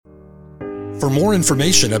For more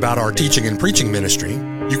information about our teaching and preaching ministry,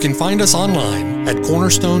 you can find us online at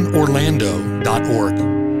cornerstoneorlando.org.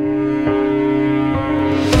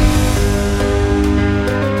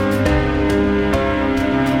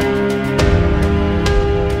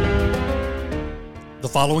 The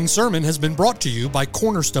following sermon has been brought to you by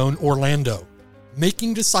Cornerstone Orlando,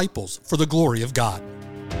 making disciples for the glory of God.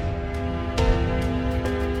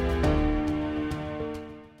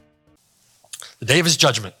 The Day of His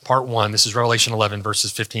Judgment, Part 1. This is Revelation 11,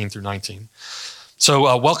 verses 15 through 19.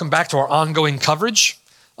 So welcome back to our ongoing coverage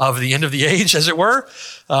of the end of the age, as it were.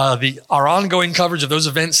 Our ongoing coverage of those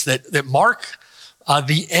events that mark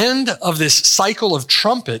the end of this cycle of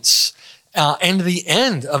trumpets and the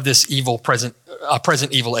end of this present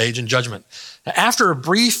evil age and judgment. After a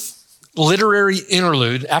brief literary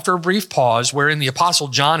interlude, after a brief pause wherein the Apostle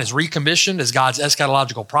John is recommissioned as God's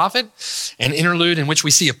eschatological prophet, an interlude in which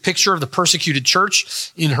we see a picture of the persecuted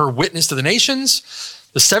church in her witness to the nations,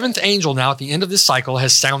 the seventh angel now at the end of this cycle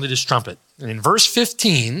has sounded his trumpet. And in verse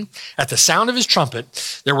 15, at the sound of his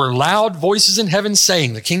trumpet, there were loud voices in heaven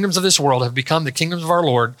saying, "The kingdoms of this world have become the kingdoms of our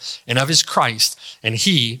Lord and of his Christ, and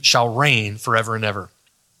he shall reign forever and ever."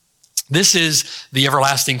 This is the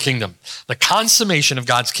everlasting kingdom, the consummation of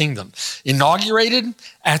God's kingdom, inaugurated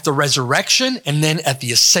at the resurrection and then at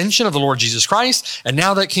the ascension of the Lord Jesus Christ. And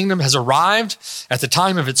now that kingdom has arrived at the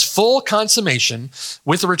time of its full consummation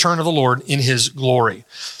with the return of the Lord in his glory.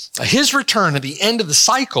 His return at the end of the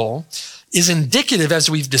cycle is indicative, as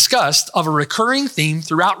we've discussed, of a recurring theme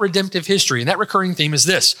throughout redemptive history. And that recurring theme is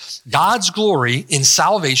this: God's glory in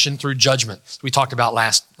salvation through judgment. We talked about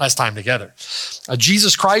last time together.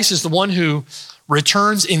 Jesus Christ is the one who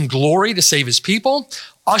returns in glory to save his people,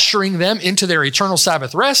 ushering them into their eternal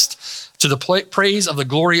Sabbath rest to the praise of the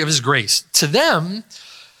glory of his grace. To them,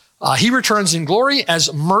 he returns in glory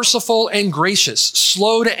as merciful and gracious,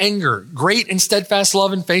 slow to anger, great in steadfast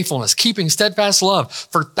love and faithfulness, keeping steadfast love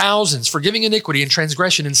for thousands, forgiving iniquity and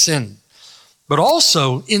transgression and sin. But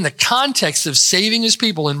also in the context of saving his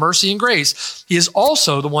people in mercy and grace, he is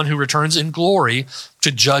also the one who returns in glory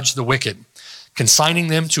to judge the wicked, consigning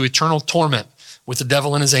them to eternal torment with the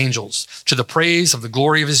devil and his angels, to the praise of the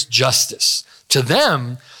glory of his justice. To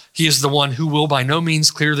them, he is the one who will by no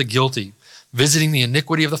means clear the guilty, visiting the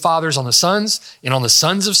iniquity of the fathers on the sons and on the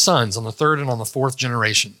sons of sons, on the third and on the fourth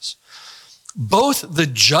generations. Both the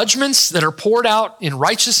judgments that are poured out in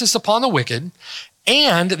righteousness upon the wicked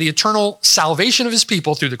and the eternal salvation of his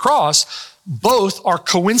people through the cross, both are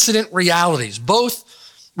coincident realities.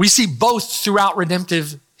 We see both throughout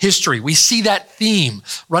redemptive history. We see that theme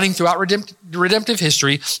running throughout redemptive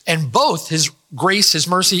history, and both his grace, his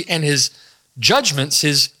mercy, and his judgments,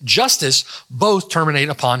 his justice, both terminate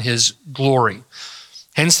upon his glory.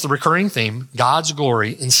 Hence the recurring theme, God's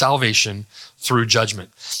glory in salvation through judgment.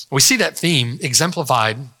 We see that theme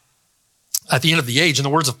exemplified at the end of the age in the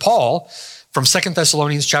words of Paul from 2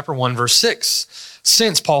 Thessalonians chapter 1, verse 6.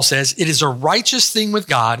 Since, Paul says, it is a righteous thing with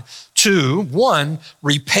God to, 1,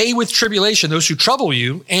 repay with tribulation those who trouble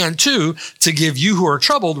you, and 2, to give you who are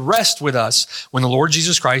troubled rest with us when the Lord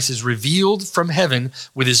Jesus Christ is revealed from heaven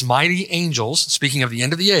with his mighty angels, speaking of the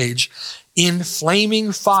end of the age, in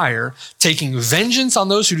flaming fire, taking vengeance on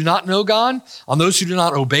those who do not know God, on those who do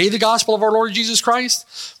not obey the gospel of our Lord Jesus Christ.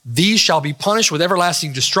 These shall be punished with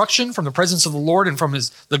everlasting destruction from the presence of the Lord and from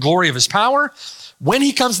the glory of his power, when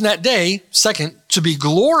he comes in that day, 2nd, to be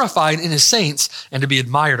glorified in his saints and to be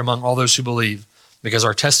admired among all those who believe, because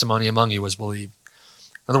our testimony among you was believed.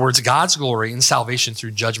 In other words, God's glory in salvation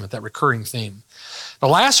through judgment, that recurring theme. Now,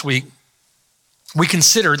 last week, we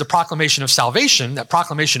considered the proclamation of salvation, that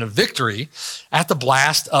proclamation of victory, at the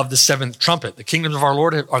blast of the seventh trumpet. The kingdoms of our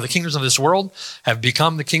Lord, or the kingdoms of this world, have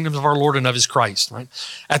become the kingdoms of our Lord and of his Christ. Right?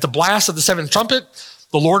 At the blast of the seventh trumpet,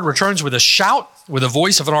 the Lord returns with a shout, with the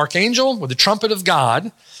voice of an archangel, with the trumpet of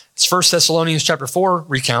God. As 1 Thessalonians chapter 4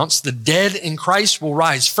 recounts, the dead in Christ will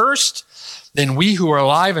rise first. Then we who are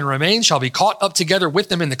alive and remain shall be caught up together with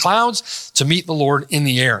them in the clouds to meet the Lord in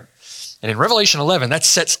the air. And in Revelation 11, that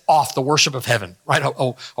sets off the worship of heaven, right?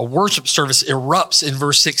 A worship service erupts in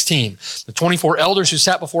verse 16. The 24 elders who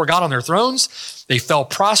sat before God on their thrones, they fell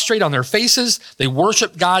prostrate on their faces. They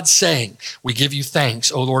worshiped God, saying, "We give you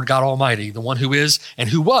thanks, O Lord God Almighty, the one who is and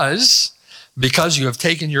who was, because you have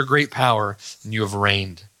taken your great power and you have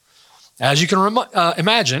reigned." As you can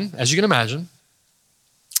imagine,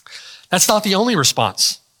 that's not the only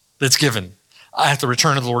response that's given at the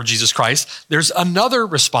return of the Lord Jesus Christ, there's another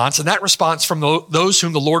response, and that response from those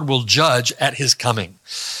whom the Lord will judge at his coming.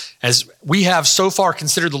 As we have so far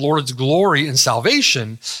considered the Lord's glory and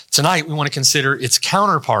salvation, tonight we want to consider its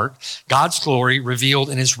counterpart, God's glory revealed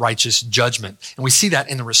in his righteous judgment. And we see that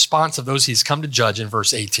in the response of those he's come to judge in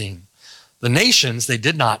verse 18. The nations, they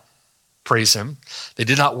did not praise him. They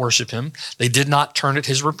did not worship him. They did not turn at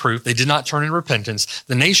his reproof. They did not turn in repentance.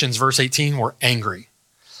 The nations, verse 18, were angry.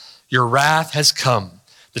 Your wrath has come,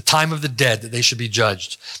 the time of the dead, that they should be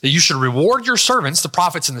judged, that you should reward your servants, the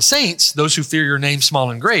prophets and the saints, those who fear your name, small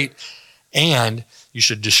and great, and you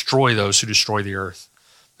should destroy those who destroy the earth.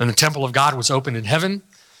 Then the temple of God was opened in heaven.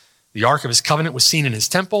 The ark of his covenant was seen in his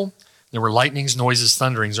temple. There were lightnings, noises,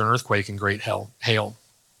 thunderings, an earthquake, and great hail.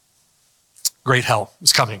 Great hell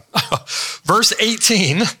is coming. Verse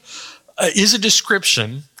 18 is a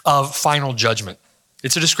description of final judgment.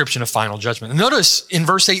 It's a description of final judgment. And notice in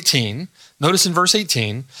verse 18,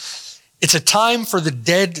 it's a time for the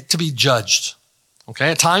dead to be judged.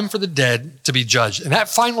 Okay, a time for the dead to be judged. And that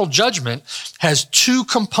final judgment has two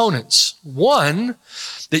components. One,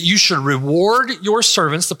 that you should reward your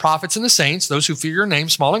servants, the prophets and the saints, those who fear your name,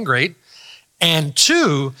 small and great. And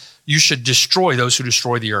two, you should destroy those who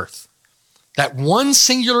destroy the earth. That one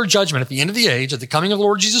singular judgment at the end of the age, at the coming of the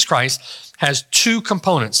Lord Jesus Christ, has two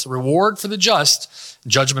components: the reward for the just,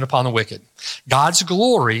 judgment upon the wicked. God's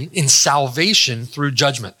glory in salvation through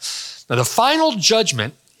judgment. Now, the final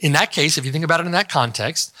judgment, in that case, if you think about it in that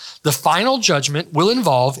context, the final judgment will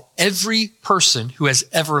involve every person who has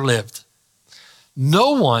ever lived.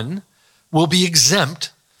 No one will be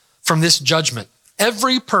exempt from this judgment.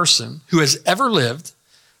 Every person who has ever lived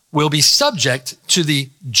will be subject to the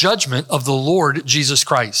judgment of the Lord Jesus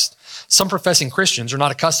Christ. Some professing Christians are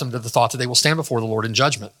not accustomed to the thought that they will stand before the Lord in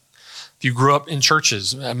judgment. If you grew up in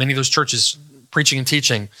churches, many of those churches preaching and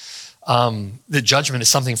teaching, that judgment is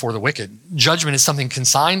something for the wicked. Judgment is something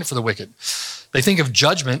consigned for the wicked. They think of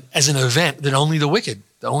judgment as an event that only the wicked,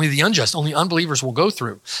 only the unjust, only unbelievers will go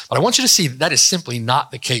through. But I want you to see that is simply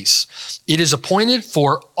not the case. It is appointed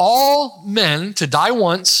for all men to die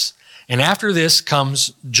once, and after this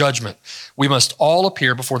comes judgment. We must all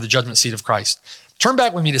appear before the judgment seat of Christ. Turn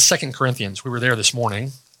back with me to 2 Corinthians. We were there this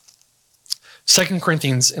morning. 2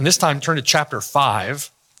 Corinthians, and this time turn to chapter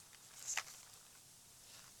 5.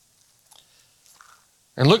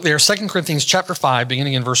 And look there, 2 Corinthians chapter 5,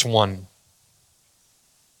 beginning in verse 1.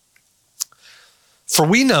 For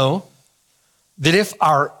we know that if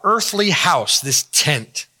our earthly house, this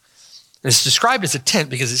tent, and it's described as a tent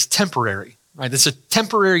because it's temporary, right? It's a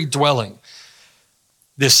temporary dwelling.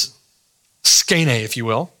 This skene, if you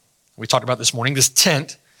will, we talked about this morning, this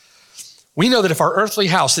tent. We know that if our earthly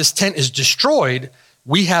house, this tent, is destroyed,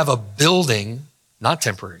 we have a building, not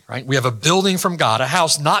temporary, right? We have a building from God, a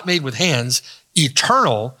house not made with hands,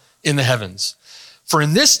 eternal in the heavens. For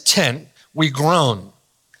in this tent we groan,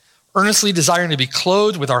 earnestly desiring to be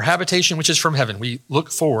clothed with our habitation which is from heaven. We look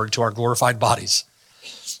forward to our glorified bodies.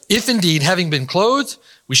 If indeed, having been clothed,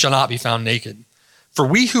 we shall not be found naked. For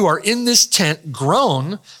we who are in this tent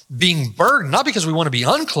groan, being burdened, not because we want to be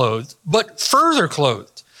unclothed, but further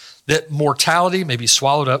clothed, that mortality may be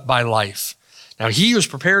swallowed up by life. Now he who has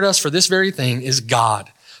prepared us for this very thing is God,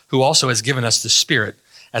 who also has given us the Spirit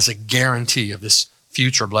as a guarantee of this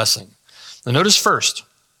future blessing. Now notice first,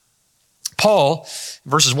 Paul,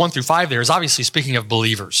 verses 1 through 5 there, is obviously speaking of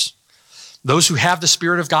believers. Those who have the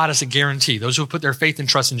Spirit of God as a guarantee, those who have put their faith and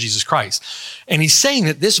trust in Jesus Christ. And he's saying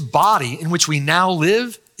that this body in which we now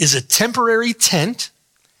live is a temporary tent,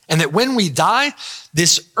 and that when we die,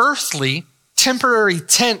 this earthly temporary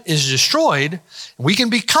tent is destroyed, and we can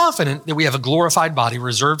be confident that we have a glorified body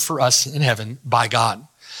reserved for us in heaven by God.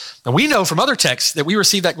 Now we know from other texts that we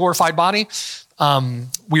receive that glorified body.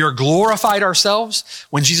 We are glorified ourselves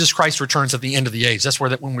when Jesus Christ returns at the end of the age. That's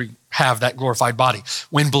when we have that glorified body.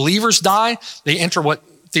 When believers die, they enter what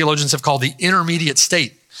theologians have called the intermediate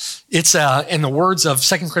state. It's, in the words of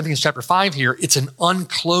 2 Corinthians chapter 5 here, it's an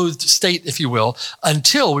unclothed state, if you will,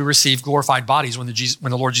 until we receive glorified bodies when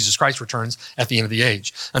the Lord Jesus Christ returns at the end of the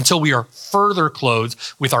age. Until we are further clothed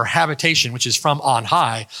with our habitation, which is from on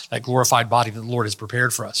high, that glorified body that the Lord has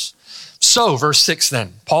prepared for us. So, verse 6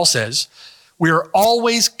 then, Paul says, we are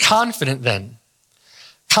always confident then,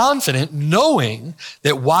 confident knowing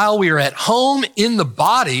that while we are at home in the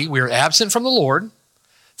body, we are absent from the Lord,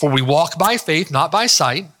 for we walk by faith, not by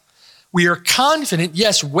sight. We are confident,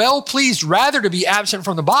 yes, well pleased rather to be absent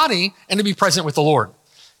from the body and to be present with the Lord.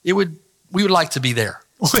 We would like to be there.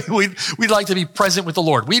 We'd like to be present with the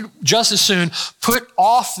Lord. We'd just as soon put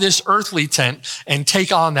off this earthly tent and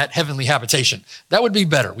take on that heavenly habitation. That would be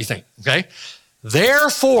better, we think, okay?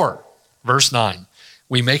 Therefore, verse 9,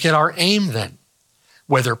 we make it our aim then,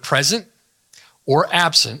 whether present or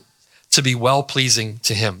absent, to be well-pleasing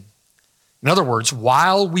to him. In other words,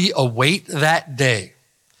 while we await that day,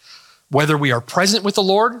 whether we are present with the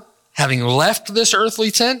Lord, having left this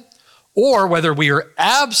earthly tent, or whether we are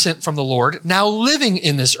absent from the Lord, now living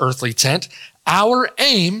in this earthly tent, our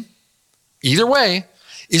aim, either way,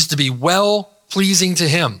 is to be well-pleasing to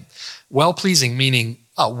him. Well-pleasing meaning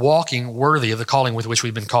walking worthy of the calling with which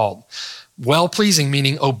we've been called. Well-pleasing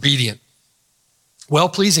meaning obedient.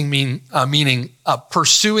 Well-pleasing meaning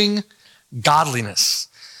pursuing godliness.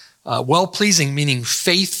 Well-pleasing meaning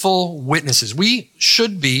faithful witnesses. We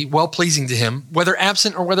should be well-pleasing to him, whether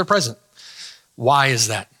absent or whether present. Why is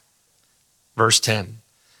that? Verse 10,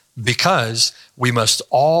 because we must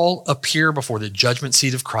all appear before the judgment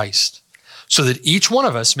seat of Christ, so that each one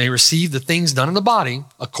of us may receive the things done in the body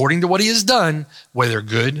according to what he has done, whether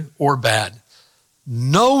good or bad.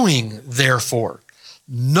 Knowing, therefore,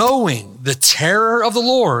 knowing the terror of the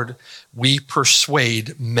Lord, we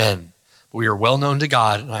persuade men. We are well known to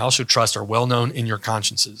God, and I also trust are well known in your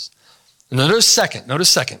consciences. And notice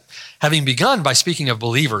second, having begun by speaking of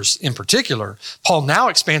believers in particular, Paul now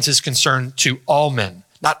expands his concern to all men,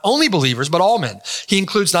 not only believers, but all men. He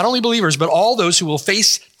includes not only believers, but all those who will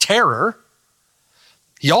face terror.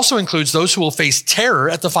 He also includes those who will face terror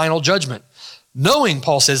at the final judgment. Knowing,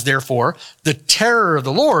 Paul says, therefore, the terror of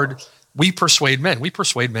the Lord, we persuade men. We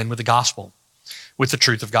persuade men with the gospel, with the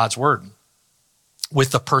truth of God's word,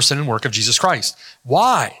 with the person and work of Jesus Christ.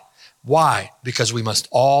 Why? Why? Because we must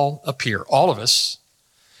all appear, all of us,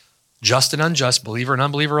 just and unjust, believer and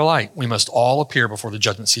unbeliever alike, we must all appear before the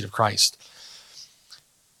judgment seat of Christ.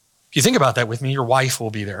 If you think about that with me, your wife will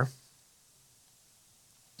be there.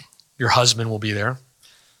 Your husband will be there.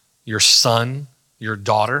 Your son, your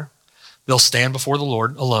daughter, they'll stand before the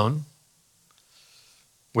Lord alone,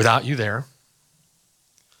 without you there.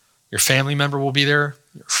 Your family member will be there.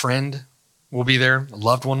 Your friend will be there. A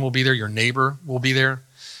loved one will be there. Your neighbor will be there.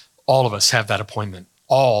 All of us have that appointment.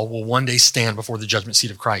 All will one day stand before the judgment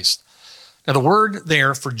seat of Christ. Now, the word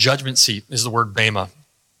there for judgment seat is the word bema.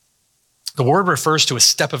 The word refers to a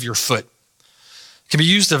step of your foot. It can be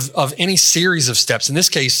used of any series of steps. In this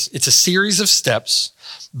case, it's a series of steps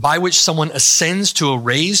by which someone ascends to a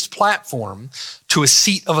raised platform to a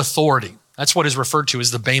seat of authority. That's what is referred to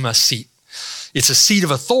as the bema seat. It's a seat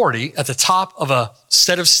of authority at the top of a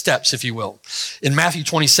set of steps, if you will. In Matthew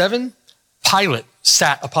 27, Pilate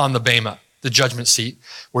sat upon the bema, the judgment seat,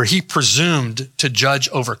 where he presumed to judge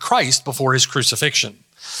over Christ before his crucifixion.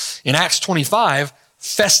 In Acts 25,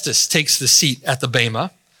 Festus takes the seat at the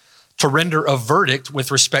bema to render a verdict with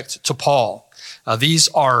respect to Paul. These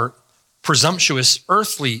are presumptuous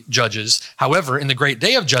earthly judges. However, in the great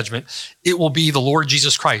day of judgment, it will be the Lord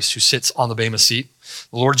Jesus Christ who sits on the bema seat,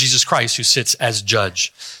 the Lord Jesus Christ who sits as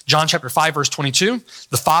judge. John chapter 5, verse 22,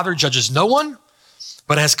 the Father judges no one,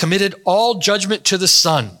 but has committed all judgment to the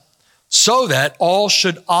Son, so that all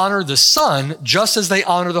should honor the Son just as they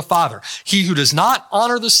honor the Father. He who does not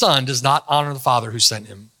honor the Son does not honor the Father who sent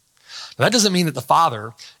him. Now, that doesn't mean that the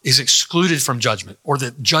Father is excluded from judgment or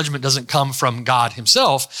that judgment doesn't come from God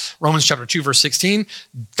himself. Romans chapter 2, verse 16,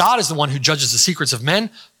 God is the one who judges the secrets of men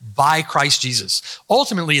by Christ Jesus.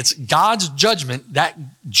 Ultimately, it's God's judgment, that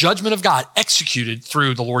judgment of God executed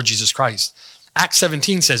through the Lord Jesus Christ. Acts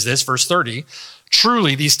 17 says this, verse 30,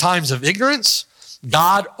 truly these times of ignorance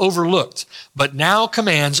God overlooked, but now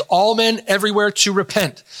commands all men everywhere to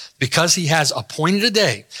repent, because he has appointed a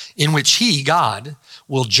day in which he, God,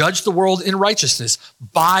 will judge the world in righteousness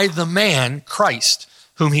by the man, Christ,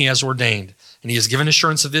 whom he has ordained. And he has given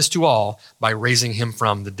assurance of this to all by raising him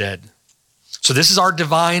from the dead. So this is our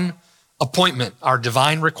divine appointment, our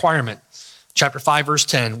divine requirement. Chapter 5, verse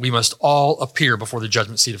 10, we must all appear before the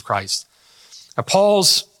judgment seat of Christ. Now,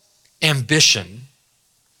 Paul's ambition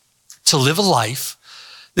to live a life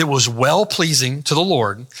that was well-pleasing to the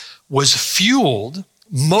Lord was fueled,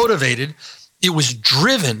 motivated, it was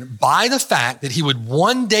driven by the fact that he would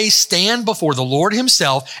one day stand before the Lord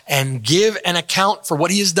himself and give an account for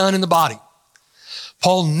what he has done in the body.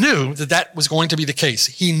 Paul knew that that was going to be the case.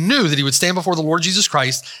 He knew that he would stand before the Lord Jesus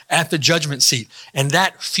Christ at the judgment seat, and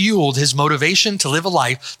that fueled his motivation to live a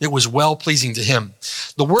life that was well-pleasing to him.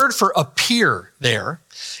 The word for appear there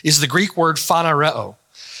is the Greek word phanereo.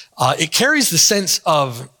 It carries the sense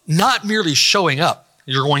of not merely showing up,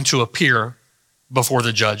 you're going to appear before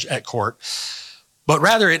the judge at court, but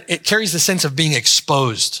rather it carries the sense of being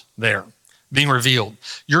exposed there, being revealed.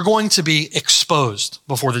 You're going to be exposed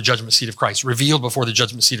before the judgment seat of Christ, revealed before the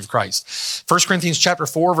judgment seat of Christ. 1 Corinthians chapter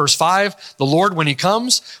 4, verse 5, the Lord, when he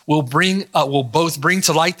comes, will both bring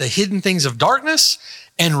to light the hidden things of darkness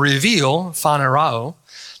and reveal, phanerao,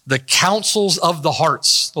 the counsels of the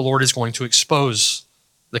hearts. The Lord is going to expose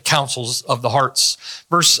the counsels of the hearts.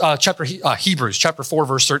 Hebrews chapter 4,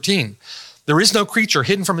 verse 13. There is no creature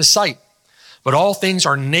hidden from his sight, but all things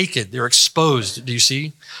are naked. They're exposed, do you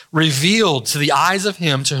see? Revealed to the eyes of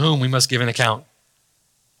him to whom we must give an account.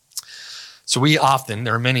 So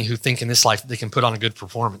there are many who think in this life that they can put on a good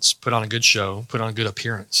performance, put on a good show, put on a good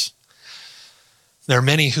appearance. There are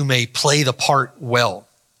many who may play the part well,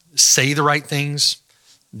 say the right things,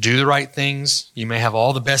 do the right things. You may have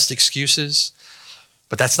all the best excuses,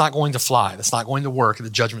 but that's not going to fly. That's not going to work at the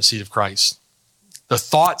judgment seat of Christ. The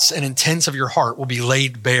thoughts and intents of your heart will be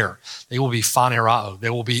laid bare. They will be phanerao. They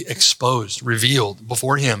will be exposed, revealed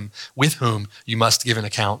before him with whom you must give an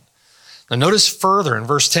account. Now notice further in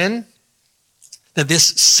verse 10 that this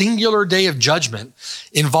singular day of judgment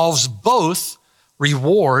involves both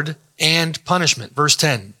reward and punishment. Verse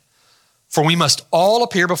 10, for we must all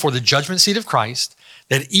appear before the judgment seat of Christ,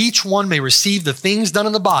 that each one may receive the things done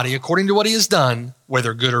in the body according to what he has done,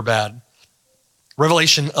 whether good or bad.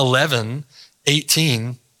 Revelation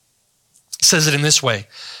 11:18 says it in this way,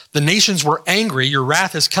 the nations were angry, your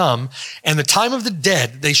wrath has come, and the time of the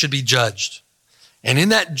dead they should be judged. And in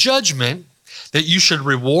that judgment, that you should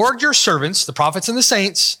reward your servants, the prophets and the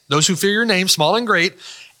saints, those who fear your name, small and great,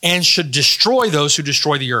 and should destroy those who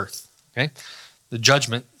destroy the earth. Okay? The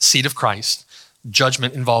judgment seat of Christ,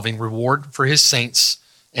 judgment involving reward for his saints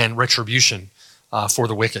and retribution for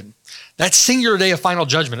the wicked. That singular day of final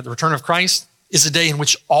judgment at the return of Christ is a day in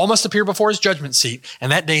which all must appear before his judgment seat,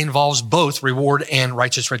 and that day involves both reward and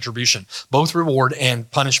righteous retribution, both reward and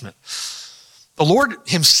punishment. The Lord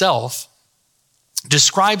himself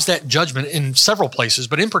describes that judgment in several places,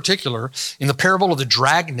 but in particular in the parable of the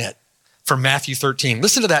dragnet from Matthew 13.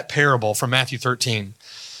 Listen to that parable from Matthew 13.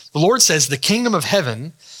 The Lord says, the kingdom of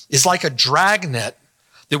heaven is like a dragnet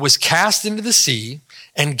that was cast into the sea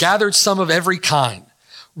and gathered some of every kind,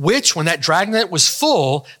 which when that dragnet was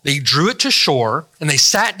full, they drew it to shore and they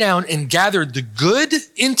sat down and gathered the good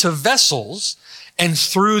into vessels and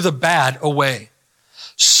threw the bad away.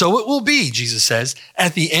 So it will be, Jesus says,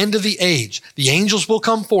 at the end of the age. The angels will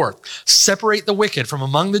come forth, separate the wicked from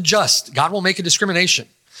among the just. God will make a discrimination.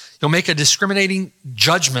 He'll make a discriminating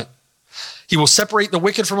judgment. He will separate the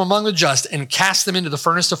wicked from among the just and cast them into the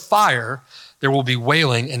furnace of fire. There will be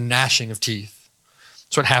wailing and gnashing of teeth.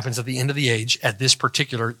 That's what happens at the end of the age at this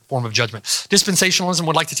particular form of judgment. Dispensationalism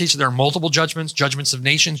would like to teach that there are multiple judgments, judgments of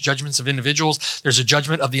nations, judgments of individuals. There's a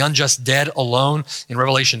judgment of the unjust dead alone in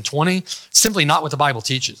Revelation 20. Simply not what the Bible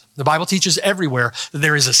teaches. The Bible teaches everywhere that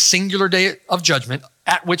there is a singular day of judgment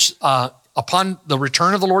at which, upon the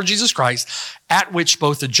return of the Lord Jesus Christ, at which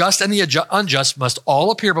both the just and the unjust must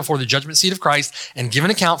all appear before the judgment seat of Christ and give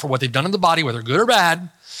an account for what they've done in the body, whether good or bad.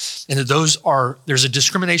 And that there's a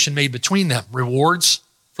discrimination made between them, rewards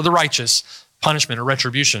for the righteous, punishment or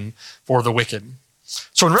retribution for the wicked.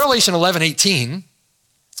 So in Revelation 11:18,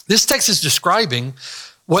 this text is describing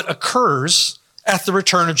what occurs at the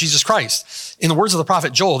return of Jesus Christ. In the words of the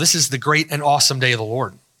prophet Joel, this is the great and awesome day of the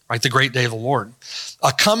Lord, right? The great day of the Lord.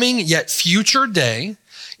 A coming yet future day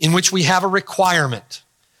in which we have a requirement.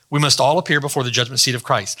 We must all appear before the judgment seat of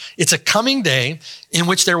Christ. It's a coming day in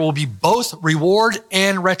which there will be both reward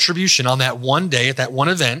and retribution on that one day, at that one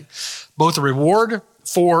event, both a reward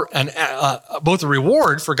for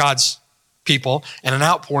God's people and an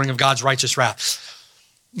outpouring of God's righteous wrath.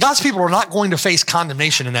 God's people are not going to face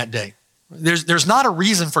condemnation in that day. There's not a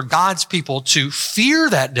reason for God's people to fear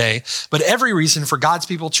that day, but every reason for God's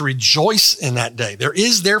people to rejoice in that day. There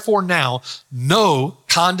is therefore now no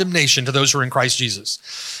condemnation to those who are in Christ Jesus.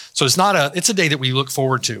 So it's a day that we look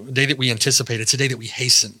forward to, a day that we anticipate. It's a day that we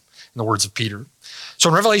hasten, in the words of Peter. So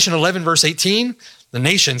in Revelation 11, verse 18, the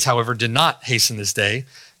nations, however, did not hasten this day.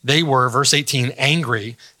 They were, verse 18,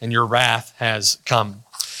 angry, and your wrath has come.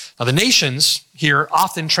 Now the nations here,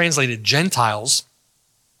 often translated Gentiles,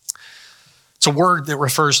 it's a word that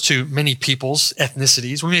refers to many peoples,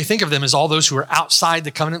 ethnicities. We may think of them as all those who are outside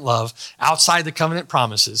the covenant love, outside the covenant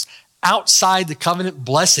promises, outside the covenant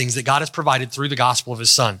blessings that God has provided through the gospel of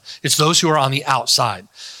his son. It's those who are on the outside.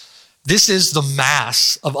 This is the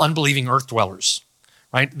mass of unbelieving earth dwellers,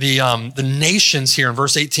 right? The nations here in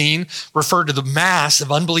verse 18 refer to the mass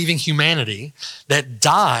of unbelieving humanity that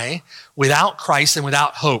die without Christ and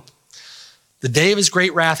without hope. The day of his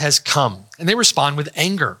great wrath has come, and they respond with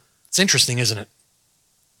anger. It's interesting, isn't it?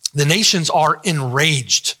 The nations are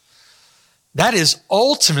enraged. That is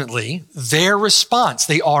ultimately their response.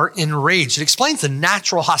 They are enraged. It explains the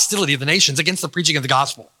natural hostility of the nations against the preaching of the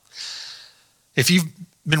gospel. If you've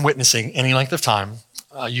been witnessing any length of time,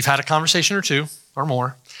 you've had a conversation or two or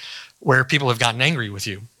more where people have gotten angry with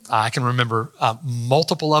you. I can remember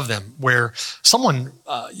multiple of them where someone,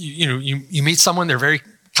 you meet someone, they're very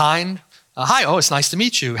kind. Hi, oh, it's nice to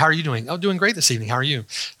meet you. How are you doing? Oh, doing great this evening. How are you?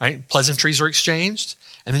 Right? Pleasantries are exchanged,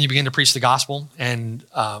 and then you begin to preach the gospel. And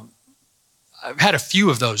I've had a few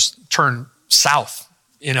of those turn south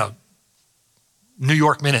in a New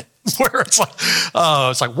York minute, where it's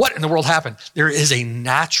like, what in the world happened? There is a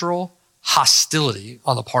natural hostility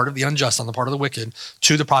on the part of the unjust, on the part of the wicked,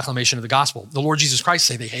 to the proclamation of the gospel. The Lord Jesus Christ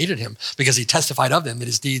say they hated him because he testified of them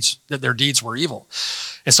that their deeds were evil.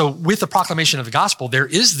 And so with the proclamation of the gospel, there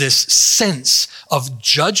is this sense of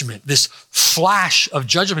judgment, this flash of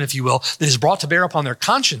judgment, if you will, that is brought to bear upon their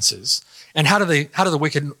consciences. And how do the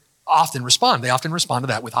wicked often respond? They often respond to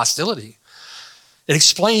that with hostility. It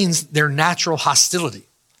explains their natural hostility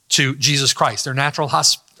to Jesus Christ, their natural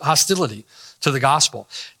hostility to the gospel.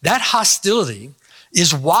 That hostility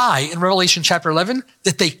is why in Revelation chapter 11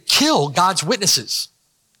 that they kill God's witnesses.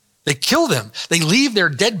 They kill them. They leave their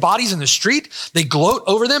dead bodies in the street. They gloat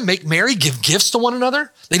over them, make merry, give gifts to one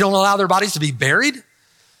another. They don't allow their bodies to be buried.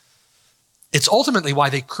 It's ultimately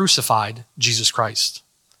why they crucified Jesus Christ.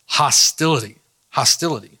 Hostility.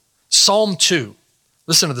 Psalm 2.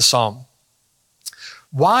 Listen to the psalm.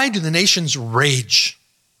 Why do the nations rage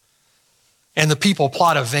and the people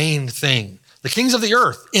plot a vain thing? The kings of the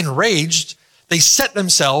earth, enraged, they set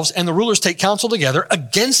themselves and the rulers take counsel together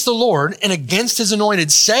against the Lord and against his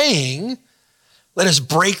anointed, saying, let us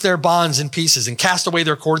break their bonds in pieces and cast away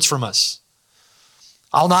their cords from us.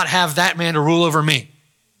 I'll not have that man to rule over me,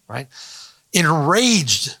 right?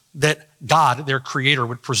 Enraged that God, their creator,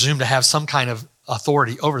 would presume to have some kind of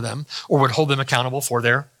authority over them or would hold them accountable for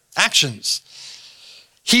their actions.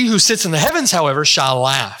 He who sits in the heavens, however, shall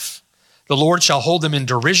laugh. The Lord shall hold them in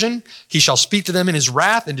derision. He shall speak to them in his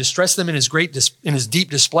wrath and distress them in his deep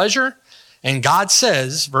displeasure. And God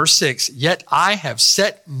says, verse 6, yet I have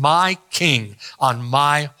set my king on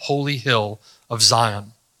my holy hill of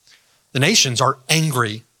Zion. The nations are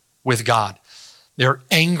angry with God. They're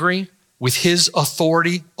angry with his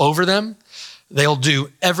authority over them. They'll do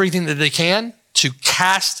everything that they can to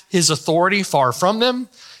cast his authority far from them,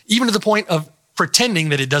 even to the point of pretending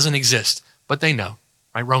that it doesn't exist. But they know.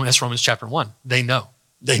 Right? That's Romans chapter 1. They know.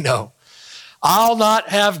 I'll not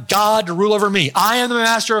have God to rule over me. I am the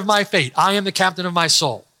master of my fate. I am the captain of my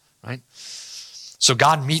soul. Right? So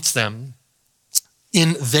God meets them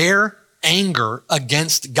in their anger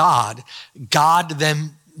against God. God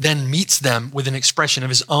then meets them with an expression of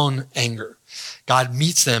his own anger. God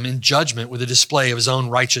meets them in judgment with a display of his own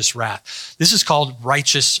righteous wrath. This is called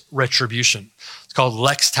righteous retribution. It's called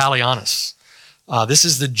lex talionis. This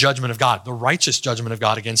is the judgment of God, the righteous judgment of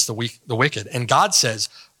God against the wicked. And God says,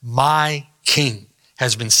 my king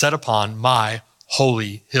has been set upon my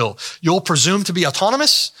holy hill. You'll presume to be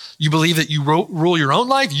autonomous. You believe that you rule your own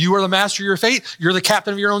life. You are the master of your fate. You're the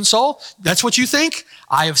captain of your own soul. That's what you think.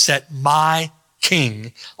 I have set my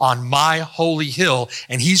king on my holy hill,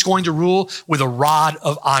 and he's going to rule with a rod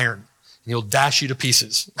of iron, and he'll dash you to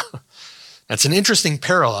pieces. That's an interesting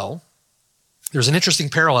parallel. There's an interesting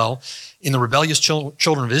parallel in the rebellious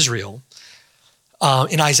children of Israel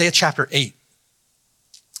in Isaiah chapter 8.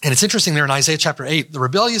 And it's interesting there in Isaiah chapter 8, the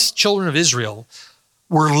rebellious children of Israel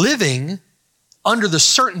were living under the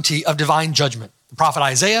certainty of divine judgment. The prophet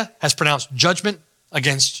Isaiah has pronounced judgment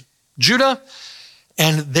against Judah,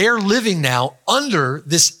 and they're living now under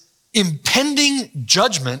this impending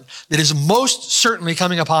judgment that is most certainly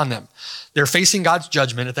coming upon them. They're facing God's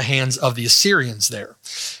judgment at the hands of the Assyrians there.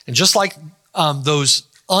 And just like those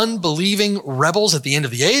unbelieving rebels at the end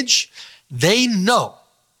of the age, they know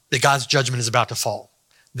that God's judgment is about to fall.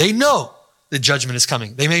 They know that judgment is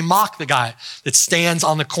coming. They may mock the guy that stands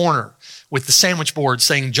on the corner with the sandwich board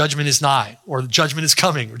saying judgment is nigh, or judgment is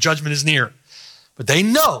coming, or judgment is near. But they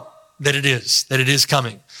know that it is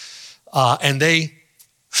coming. And their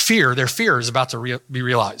fear is about to be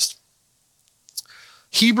realized.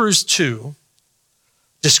 Hebrews 2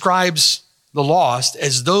 describes the lost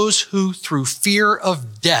as those who through fear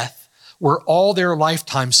of death were all their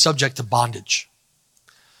lifetime subject to bondage.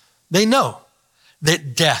 They know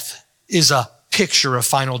that death is a picture of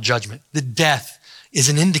final judgment. That death is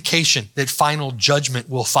an indication that final judgment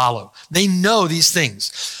will follow. They know these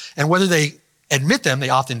things. And whether they admit them, they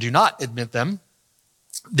often do not admit them,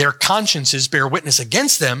 their consciences bear witness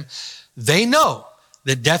against them. They know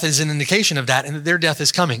that death is an indication of that and that their death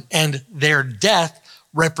is coming. And their death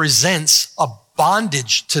represents a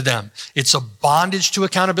bondage to them. It's a bondage to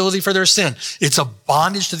accountability for their sin. It's a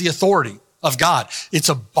bondage to the authority of God. It's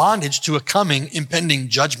a bondage to a coming impending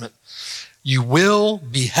judgment. You will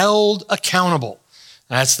be held accountable.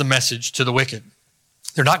 That's the message to the wicked.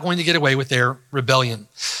 They're not going to get away with their rebellion.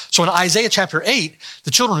 So in Isaiah chapter 8,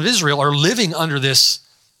 the children of Israel are living under this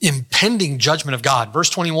impending judgment of God. Verse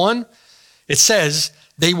 21, it says,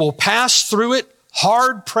 they will pass through it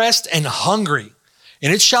hard pressed and hungry.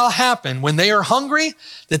 And it shall happen when they are hungry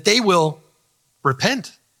that they will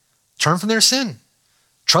repent, turn from their sin,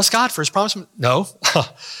 trust God for his promise. No,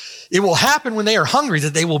 it will happen when they are hungry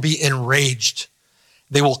that they will be enraged.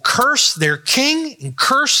 They will curse their king and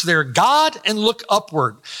curse their God and look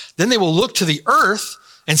upward. Then they will look to the earth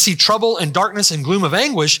and see trouble and darkness and gloom of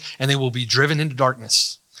anguish, and they will be driven into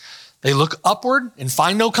darkness. They look upward and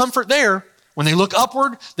find no comfort there. When they look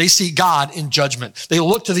upward, they see God in judgment. They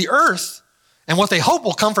look to the earth, and what they hope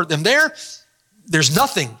will comfort them there, there's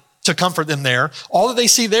nothing to comfort them there. All that they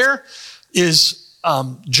see there is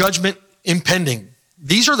judgment impending.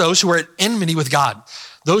 These are those who are at enmity with God.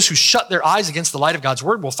 Those who shut their eyes against the light of God's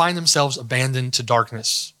word will find themselves abandoned to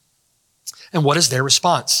darkness. And what is their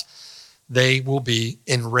response? They will be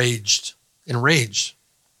enraged. Enraged.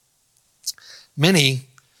 Many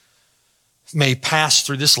may pass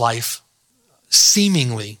through this life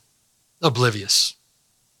seemingly oblivious.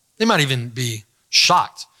 They might even be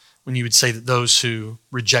shocked when you would say that those who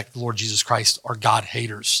reject the Lord Jesus Christ are God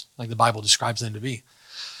haters, like the Bible describes them to be.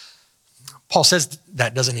 Paul says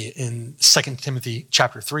that, doesn't he, in 2 Timothy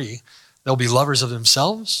chapter 3, they'll be lovers of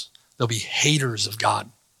themselves, they'll be haters of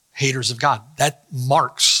God, haters of God. That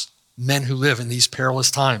marks men who live in these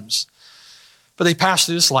perilous times. But they pass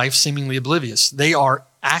through this life seemingly oblivious. They are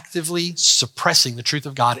actively suppressing the truth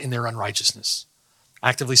of God in their unrighteousness,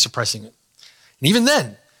 actively suppressing it. And even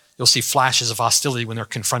then, you'll see flashes of hostility when they're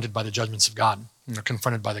confronted by the judgments of God, when they're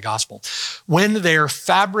confronted by the gospel. When their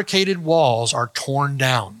fabricated walls are torn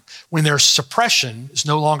down, when their suppression is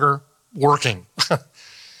no longer working.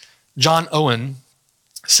 John Owen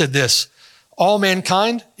said this, all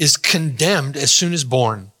mankind is condemned as soon as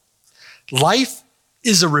born. Life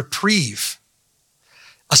is a reprieve,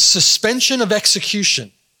 a suspension of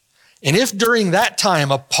execution. And if during that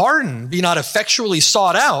time a pardon be not effectually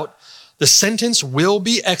sought out, the sentence will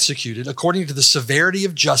be executed according to the severity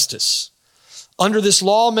of justice. Under this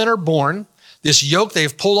law, men are born. This yoke they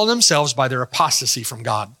have pulled on themselves by their apostasy from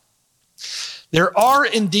God. There are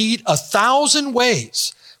indeed 1,000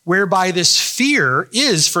 ways whereby this fear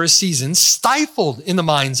is for a season stifled in the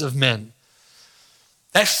minds of men.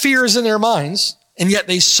 That fear is in their minds, and yet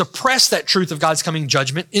they suppress that truth of God's coming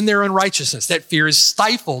judgment in their unrighteousness. That fear is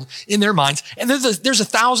stifled in their minds. And there's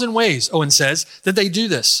 1,000 ways, Owen says, that they do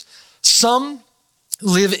this. Some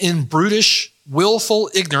live in brutish, willful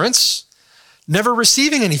ignorance, never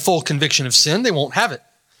receiving any full conviction of sin. They won't have it.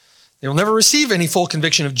 They will never receive any full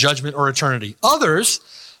conviction of judgment or eternity. Others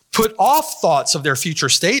put off thoughts of their future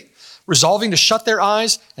state, resolving to shut their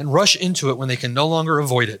eyes and rush into it when they can no longer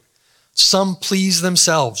avoid it. Some please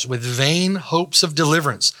themselves with vain hopes of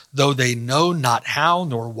deliverance, though they know not how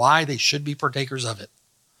nor why they should be partakers of it.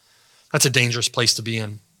 That's a dangerous place to be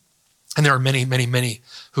in. And there are many, many, many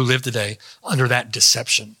who live today under that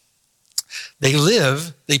deception. They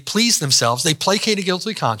please themselves, they placate a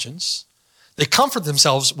guilty conscience, they comfort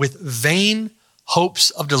themselves with vain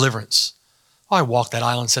hopes of deliverance. Oh, I walked that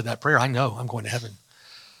aisle and said that prayer. I know I'm going to heaven.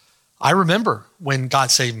 I remember when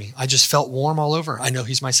God saved me. I just felt warm all over. I know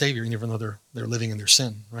he's my savior, even though they're living in their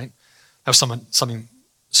sin, right? That was something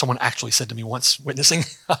someone actually said to me once, witnessing.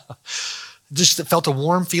 Just felt a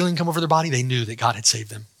warm feeling come over their body. They knew that God had saved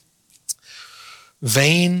them.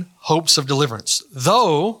 Vain hopes of deliverance.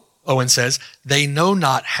 Though, Owen says, they know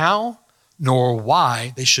not how nor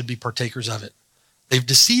why they should be partakers of it. They've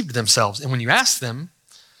deceived themselves. And when you ask them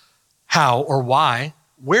how or why,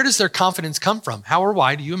 where does their confidence come from? How or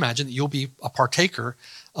why do you imagine that you'll be a partaker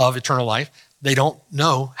of eternal life? They don't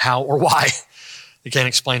know how or why. They can't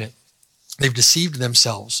explain it. They've deceived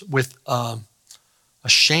themselves with a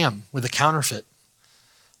sham, with a counterfeit.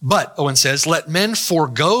 But, Owen says, let men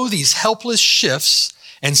forego these helpless shifts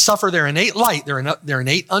and suffer their innate light, their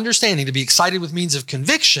innate understanding to be excited with means of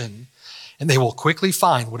conviction, and they will quickly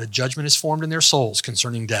find what a judgment is formed in their souls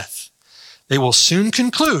concerning death. They will soon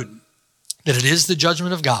conclude that it is the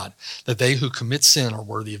judgment of God, that they who commit sin are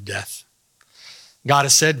worthy of death. God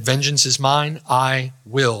has said, vengeance is mine, I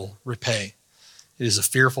will repay. It is a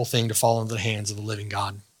fearful thing to fall into the hands of the living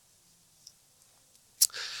God.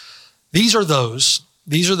 These are those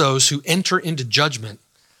who enter into judgment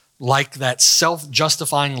like that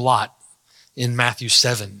self-justifying Lot in Matthew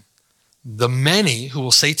 7. The many who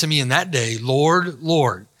will say to me in that day, Lord,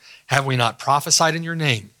 Lord, have we not prophesied in your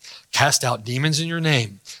name, cast out demons in your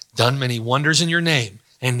name, done many wonders in your name?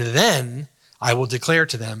 And then I will declare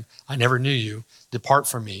to them, I never knew you. Depart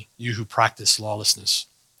from me, you who practice lawlessness.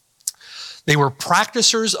 They were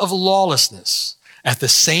practicers of lawlessness. At the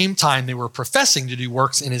same time, they were professing to do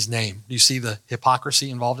works in his name. Do you see the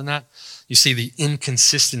hypocrisy involved in that? You see the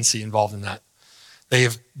inconsistency involved in that. They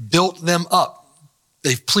have built them up.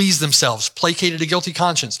 They've pleased themselves, placated a guilty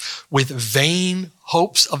conscience with vain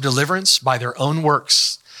hopes of deliverance by their own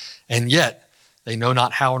works. And yet they know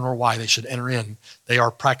not how nor why they should enter in. They are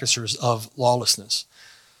practicers of lawlessness.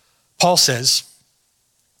 Paul says,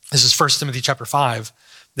 this is 1 Timothy chapter 5,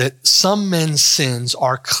 that some men's sins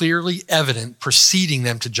are clearly evident, preceding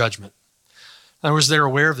them to judgment. In other words, they're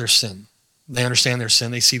aware of their sin. They understand their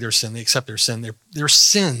sin. They see their sin. They accept their sin. Their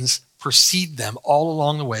sins precede them all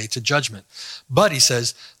along the way to judgment. But he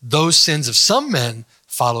says, those sins of some men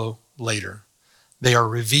follow later. They are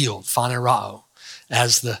revealed, phanerao,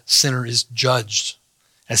 as the sinner is judged,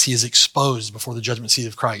 as he is exposed before the judgment seat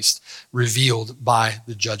of Christ, revealed by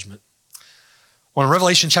the judgment. Well, in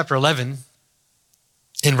Revelation chapter 11,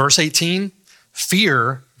 in verse 18,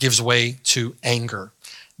 fear gives way to anger.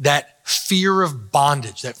 That fear of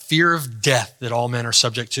bondage, that fear of death that all men are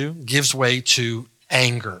subject to, gives way to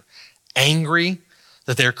anger. Angry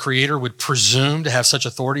that their creator would presume to have such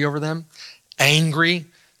authority over them. Angry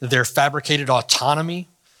that their fabricated autonomy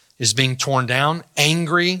is being torn down.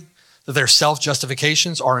 Angry that their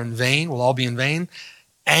self-justifications are in vain, will all be in vain.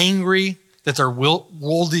 Angry that their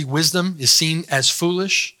worldly wisdom is seen as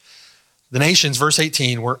foolish. The nations, verse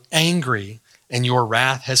 18, were angry, and your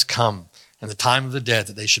wrath has come, and the time of the dead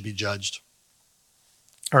that they should be judged.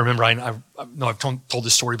 I remember, I know I've told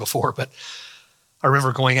this story before, but I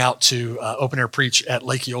remember going out to open air preach at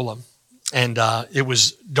Lake Eola, and it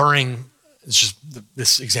was during,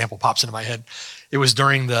 this example pops into my head. It was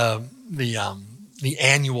during the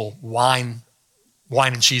annual wine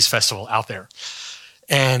and cheese festival out there.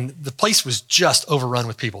 And the place was just overrun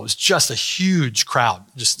with people. It was just a huge crowd,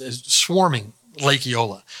 just swarming Lake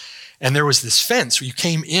Eola. And there was this fence where you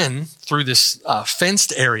came in through this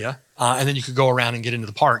fenced area, and then you could go around and get into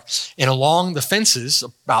the park. And along the fences,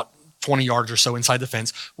 about 20 yards or so inside the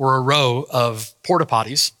fence, were a row of porta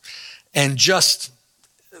potties. And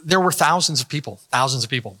there were thousands of people.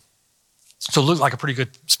 So it looked like a pretty good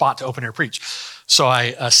spot to open air preach. So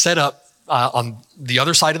I set up on the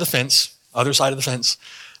other side of the fence,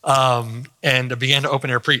 and began to open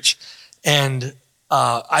air preach. And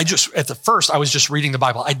at first, I was just reading the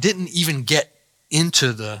Bible. I didn't even get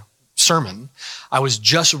into the sermon. I was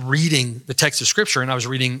just reading the text of Scripture, and I was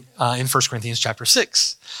reading in 1 Corinthians chapter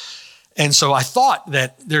 6. And so I thought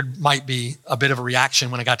that there might be a bit of a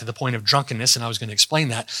reaction when I got to the point of drunkenness, and I was going to explain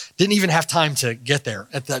that. Didn't even have time to get there.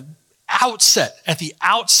 At the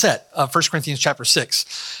outset of 1 Corinthians chapter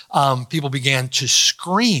 6, people began to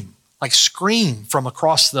scream from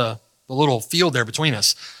across the little field there between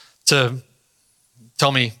us to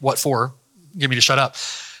tell me what for, get me to shut up.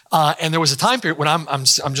 And there was a time period when I'm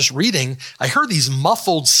just reading, I heard these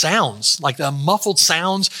muffled sounds,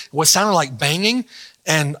 what sounded like banging.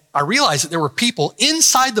 And I realized that there were people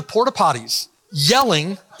inside the porta potties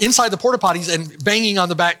yelling inside the porta potties and banging on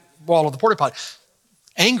the back wall of the porta potty,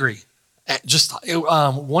 angry.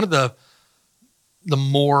 One of the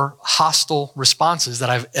more hostile responses that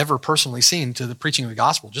I've ever personally seen to the preaching of the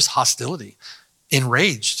gospel, just hostility,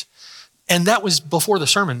 enraged. And that was before the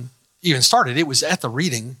sermon even started. It was at the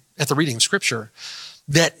reading of Scripture,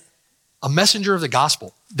 that a messenger of the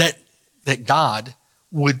gospel, that God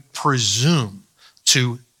would presume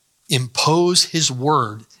to impose his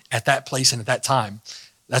word at that place and at that time.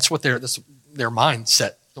 That's their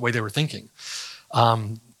mindset, the way they were thinking.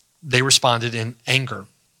 They responded in anger.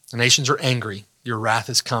 The nations are angry. Your wrath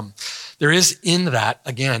has come. There is in that,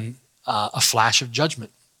 again, a flash of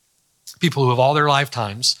judgment. People who have all their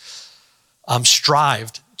lifetimes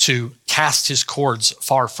strived to cast his cords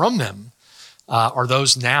far from them are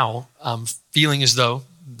those now feeling as though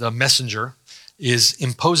the messenger is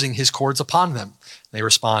imposing his cords upon them. They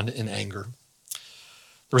respond in anger.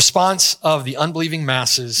 The response of the unbelieving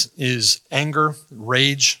masses is anger,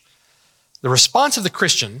 rage. The response of the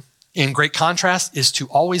Christian, in great contrast, is to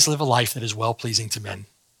always live a life that is well-pleasing to men,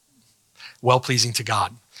 well-pleasing to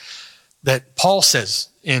God. That Paul says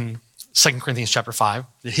in 2 Corinthians chapter 5,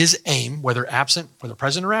 that his aim, whether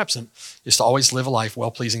present or absent, is to always live a life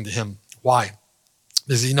well-pleasing to him. Why?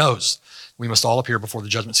 Because he knows we must all appear before the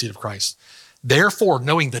judgment seat of Christ. Therefore,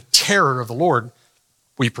 knowing the terror of the Lord,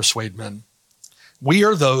 we persuade men. We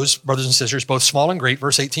are those, brothers and sisters, both small and great,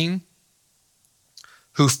 verse 18,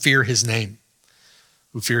 who fear his name.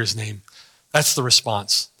 Who fear his name. That's the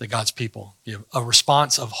response that God's people give. A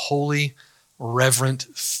response of holy, reverent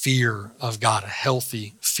fear of God, a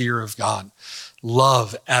healthy fear of God.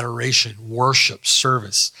 Love, adoration, worship,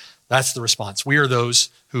 service. That's the response. We are those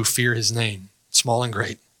who fear his name, small and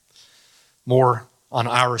great. More on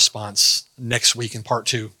our response next week in part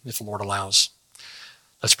 2, if the Lord allows.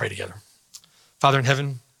 Let's pray together. Father in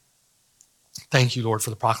heaven, thank you, Lord,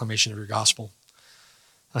 for the proclamation of your gospel.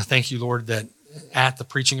 I thank you, Lord, that at the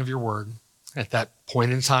preaching of your word, at that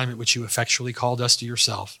point in time at which you effectually called us to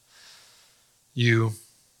yourself, you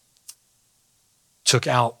took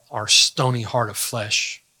out our stony heart of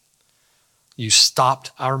flesh. You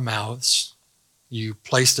stopped our mouths. You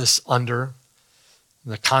placed us under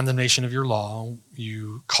the condemnation of your law.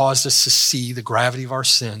 You caused us to see the gravity of our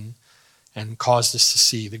sin and caused us to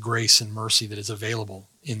see the grace and mercy that is available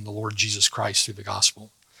in the Lord Jesus Christ through the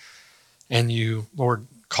gospel. And you, Lord,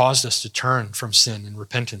 caused us to turn from sin and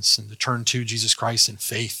repentance and to turn to Jesus Christ in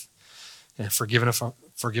faith and forgiven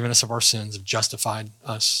us of our sins, have justified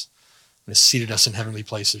us, and has seated us in heavenly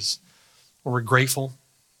places. We're grateful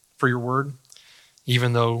for your word,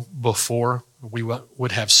 even though before we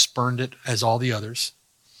would have spurned it as all the others,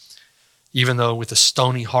 even though with a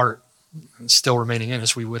stony heart still remaining in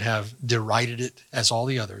us, we would have derided it as all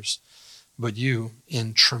the others. But you,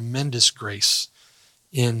 in tremendous grace,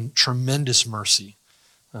 in tremendous mercy,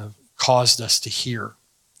 caused us to hear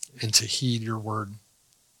and to heed your word.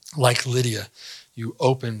 Like Lydia, you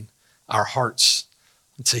open our hearts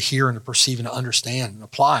to hear and to perceive and to understand and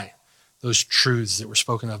apply those truths that were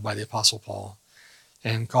spoken of by the Apostle Paul,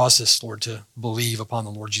 and cause us, Lord, to believe upon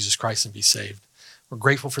the Lord Jesus Christ and be saved. We're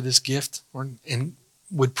grateful for this gift, Lord, and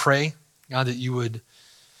would pray, God, that you would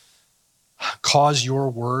cause your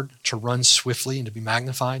word to run swiftly and to be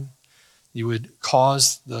magnified. You would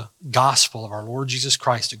cause the gospel of our Lord Jesus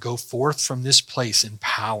Christ to go forth from this place in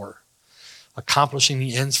power, accomplishing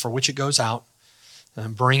the ends for which it goes out,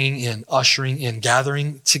 and bringing in, ushering in,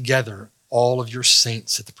 gathering together all of your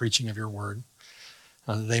saints at the preaching of your word,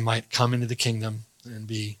 that they might come into the kingdom and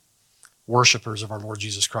be worshipers of our Lord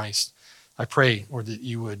Jesus Christ. I pray, Lord, that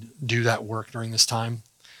you would do that work during this time.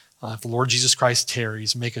 If the Lord Jesus Christ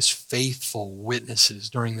tarries, make us faithful witnesses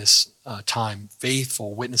during this time,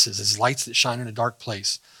 faithful witnesses as lights that shine in a dark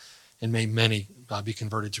place, and may many be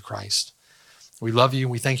converted to Christ. We love you.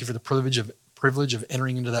 We thank you for the privilege of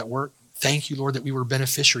entering into that work. Thank you, Lord, that we were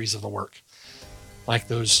beneficiaries of the work, like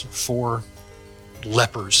those 4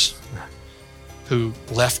 lepers who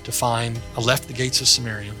left the gates of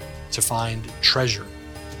Samaria to find treasure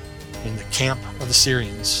in the camp of the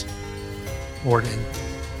Syrians, Lord, and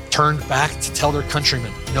turned back to tell their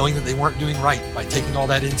countrymen, knowing that they weren't doing right by taking all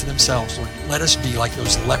that into themselves. Lord, let us be like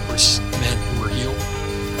those leprous men who were healed,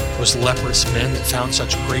 those leprous men that found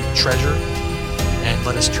such great treasure, and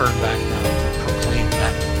let us turn back now and proclaim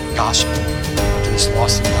that gospel to this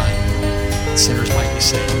lost and dying world, that sinners might be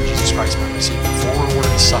saved, and Jesus Christ might receive the full reward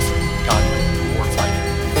of the suffering, God might be glorified in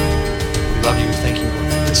it. We love you. Thank you,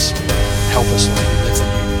 Lord, for this. Help us, Lord, to live for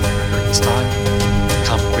you during this time.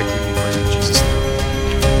 Come quickly, we pray in Jesus' name.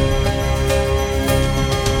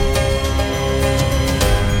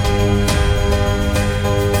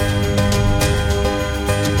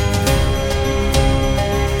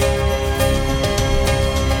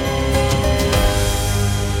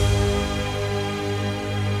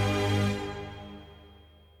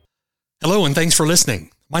 Hello, and thanks for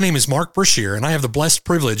listening. My name is Mark Brashear, and I have the blessed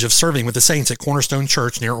privilege of serving with the saints at Cornerstone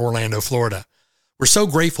Church near Orlando, Florida. We're so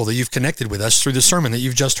grateful that you've connected with us through the sermon that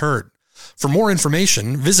you've just heard. For more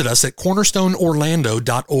information, visit us at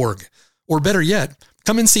cornerstoneorlando.org. Or better yet,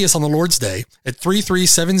 come and see us on the Lord's Day at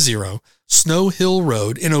 3370 Snow Hill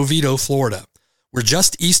Road in Oviedo, Florida. We're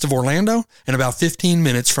just east of Orlando and about 15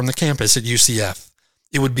 minutes from the campus at UCF.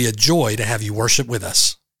 It would be a joy to have you worship with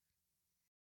us.